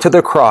took them to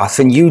the cross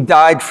and you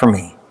died for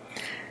me.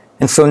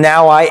 And so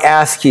now I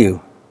ask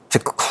you to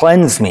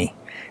cleanse me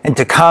and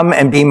to come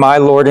and be my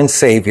Lord and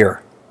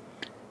Savior,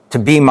 to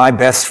be my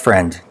best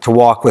friend, to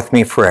walk with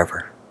me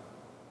forever.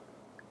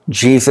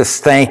 Jesus,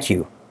 thank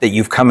you that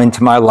you've come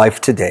into my life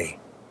today.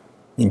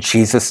 In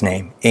Jesus'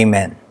 name,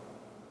 amen.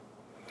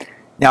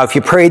 Now, if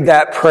you prayed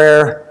that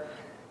prayer,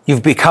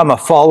 you've become a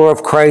follower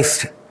of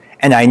Christ,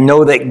 and I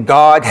know that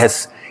God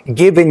has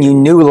given you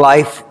new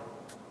life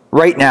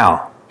right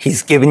now.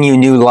 He's given you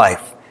new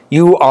life.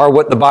 You are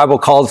what the Bible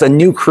calls a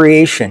new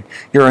creation.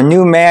 You're a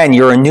new man.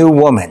 You're a new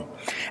woman.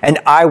 And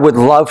I would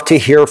love to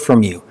hear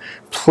from you.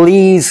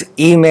 Please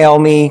email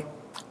me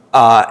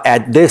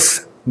at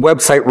this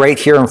website right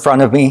here in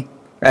front of me,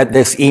 at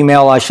this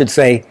email, I should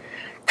say.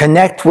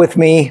 Connect with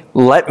me.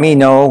 Let me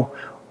know.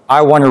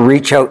 I want to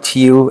reach out to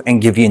you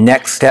and give you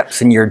next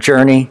steps in your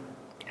journey.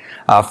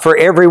 For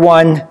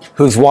everyone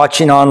who's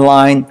watching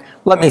online,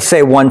 let me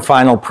say one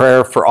final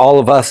prayer for all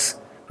of us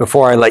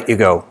before I let you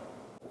go.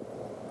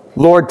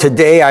 Lord,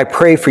 today I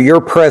pray for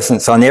your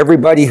presence on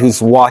everybody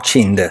who's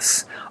watching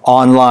this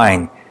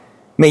online.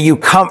 May you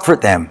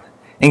comfort them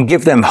and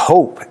give them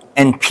hope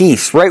and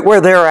peace right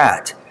where they're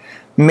at.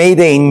 May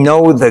they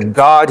know the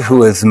God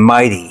who is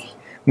mighty.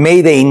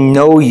 May they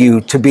know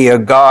you to be a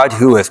God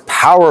who is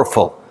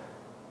powerful,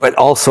 but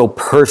also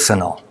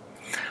personal.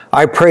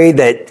 I pray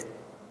that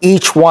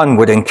each one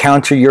would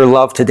encounter your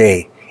love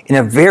today in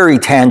a very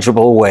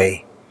tangible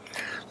way.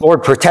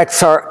 Lord,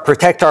 protect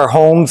our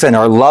homes and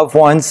our loved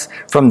ones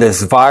from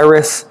this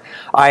virus.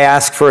 I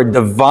ask for a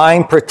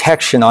divine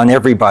protection on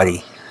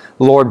everybody.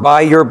 Lord,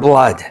 by your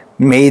blood,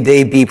 may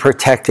they be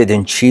protected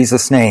in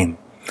Jesus' name.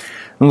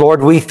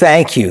 Lord, we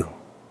thank you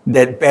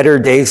that better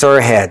days are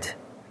ahead.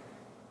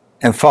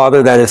 And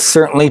Father, that is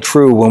certainly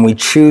true when we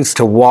choose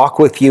to walk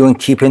with you and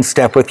keep in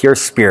step with your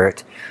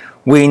Spirit.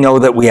 We know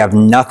that we have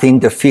nothing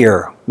to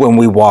fear when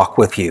we walk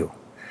with you.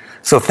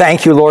 So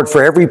thank you, Lord,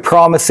 for every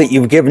promise that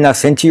you've given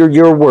us into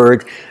your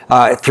word,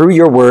 through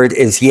your word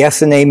is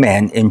yes and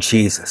amen in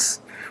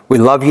Jesus. We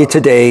love you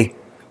today.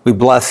 We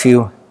bless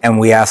you. And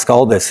we ask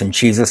all this in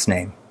Jesus'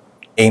 name.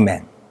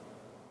 Amen.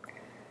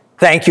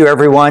 Thank you,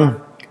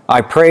 everyone.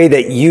 I pray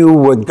that you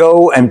would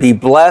go and be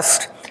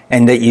blessed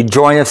and that you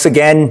join us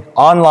again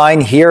online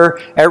here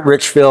at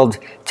Richfield,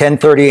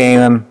 10:30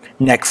 a.m.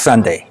 next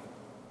Sunday.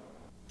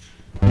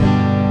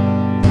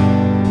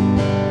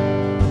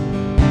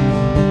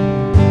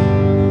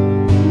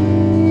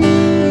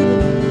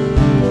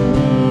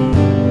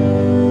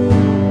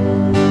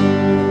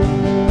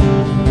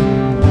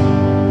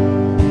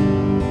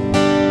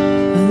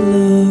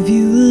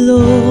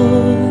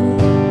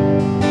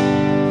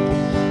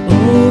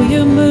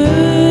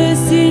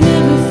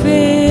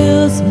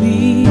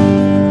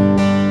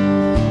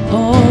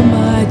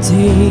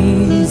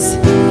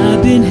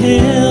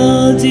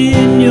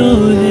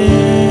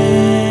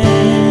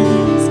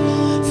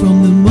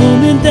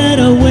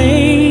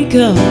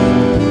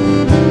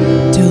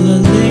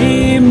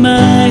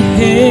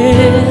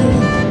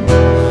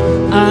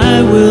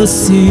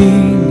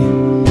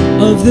 Sing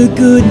of the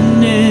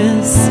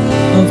goodness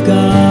of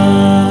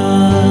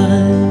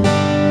God.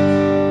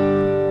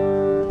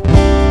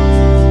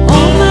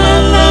 All my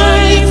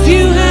life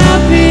you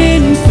have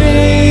been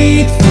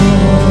faithful.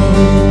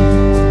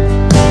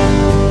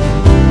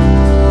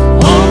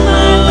 All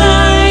my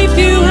life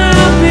you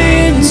have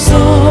been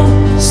so,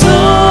 so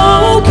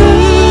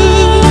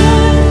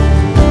good.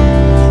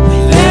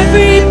 With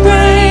every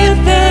breath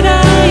that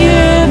I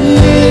am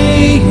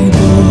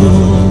able,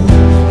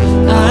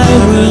 I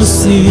will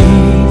sing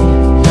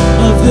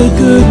of the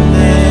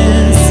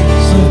goodness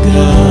of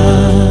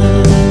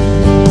God.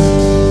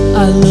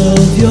 I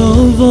love your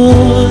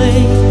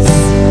voice.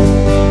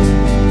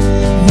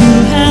 You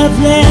have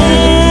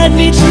led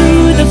me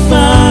through the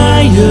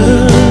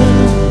fire.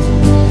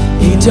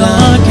 In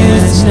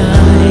darkest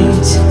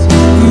night,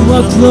 you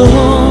are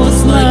close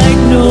like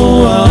no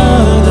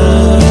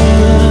other.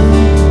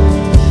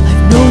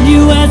 I've known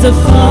you as a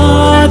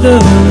father.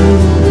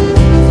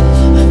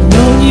 I've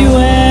known you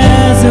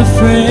as a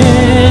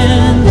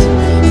friend,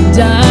 and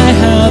I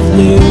have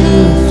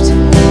lived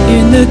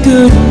in the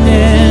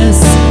goodness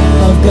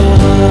of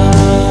God.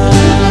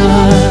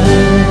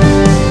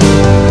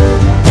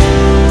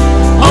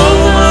 All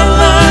my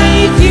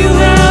life you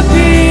have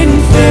been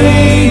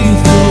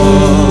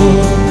faithful.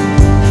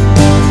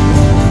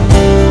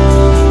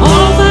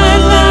 All my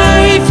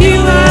life you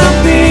have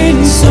been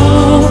so,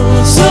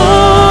 so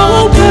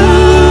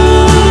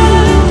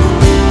good.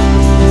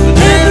 With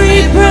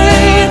every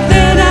breath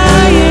that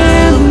I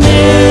am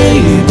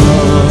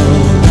able,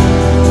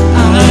 I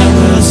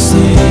will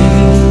sing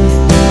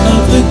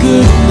of the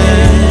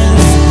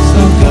goodness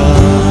of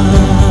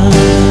God.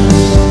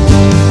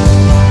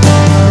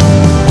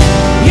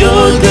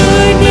 Your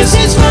goodness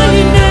is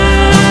running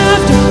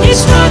after,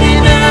 it's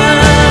running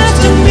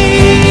after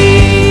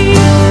me.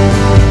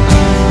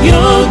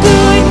 Your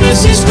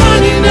goodness is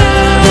running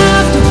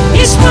after,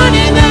 it's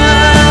running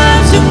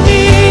after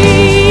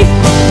me.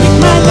 With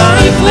my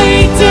life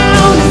laid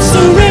down and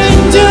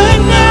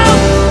surrendered now,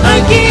 I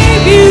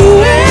give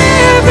you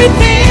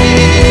everything.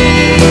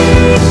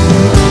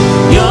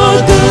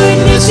 Your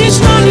goodness is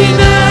running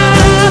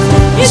after,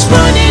 it's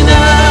running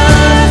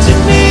after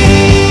me.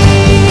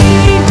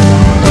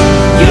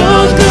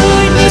 Your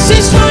goodness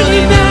is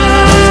running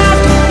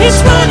after,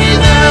 it's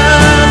running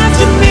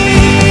after me.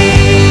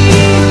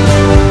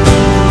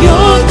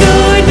 Your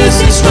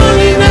goodness is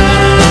running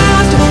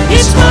after,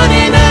 it's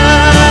running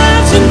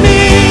after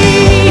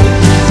me.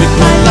 With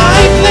my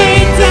life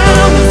laid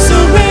down and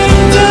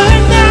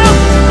surrendered now,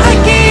 I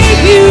give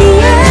you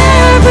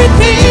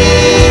everything.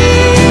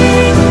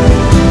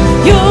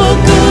 Your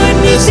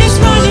goodness is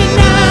running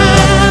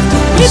after,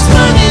 it's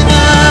running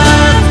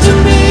after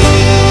me.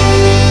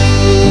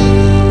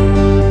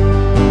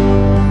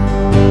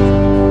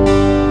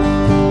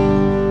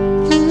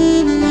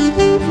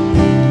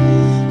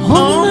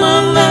 All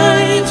my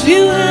life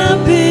you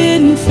have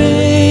been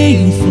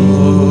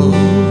faithful.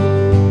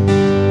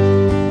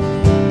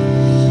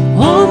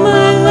 All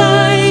my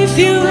life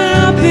you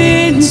have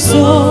been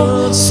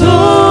so,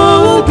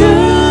 so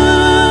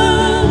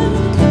good.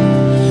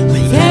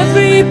 With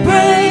every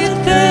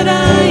breath that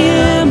I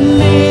am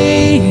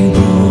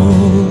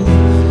able,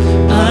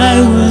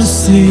 I will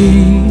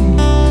sing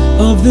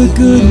of the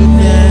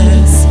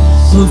goodness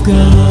of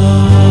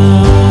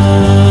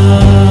God.